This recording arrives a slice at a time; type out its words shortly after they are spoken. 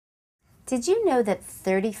Did you know that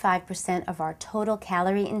 35% of our total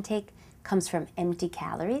calorie intake comes from empty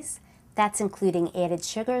calories? That's including added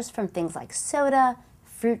sugars from things like soda,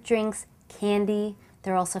 fruit drinks, candy.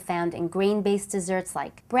 They're also found in grain-based desserts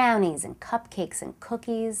like brownies and cupcakes and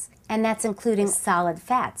cookies. And that's including solid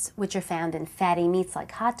fats, which are found in fatty meats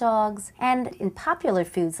like hot dogs, and in popular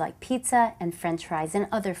foods like pizza and French fries and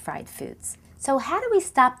other fried foods. So how do we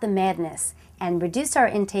stop the madness and reduce our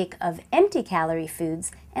intake of empty calorie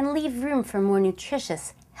foods and leave room for more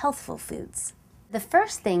nutritious, healthful foods? The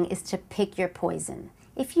first thing is to pick your poison.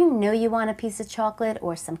 If you know you want a piece of chocolate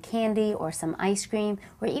or some candy or some ice cream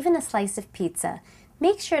or even a slice of pizza,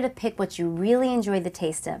 make sure to pick what you really enjoy the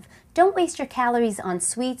taste of. Don't waste your calories on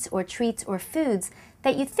sweets or treats or foods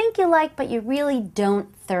that you think you like but you really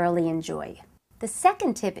don't thoroughly enjoy. The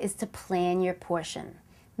second tip is to plan your portion.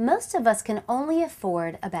 Most of us can only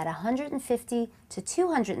afford about 150 to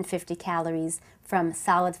 250 calories from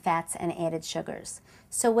solid fats and added sugars.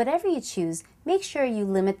 So whatever you choose, make sure you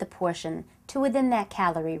limit the portion to within that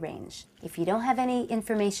calorie range. If you don't have any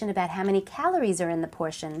information about how many calories are in the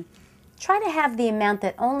portion, try to have the amount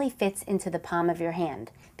that only fits into the palm of your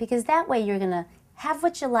hand, because that way you're going to have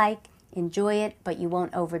what you like, enjoy it, but you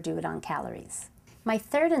won't overdo it on calories. My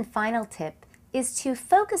third and final tip is to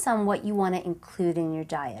focus on what you want to include in your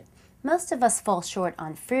diet. Most of us fall short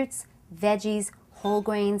on fruits, veggies, whole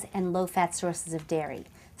grains, and low-fat sources of dairy.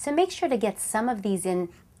 So make sure to get some of these in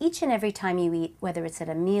each and every time you eat, whether it's at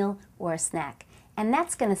a meal or a snack. And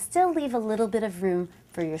that's going to still leave a little bit of room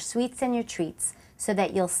for your sweets and your treats so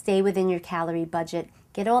that you'll stay within your calorie budget,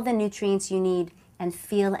 get all the nutrients you need, and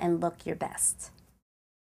feel and look your best.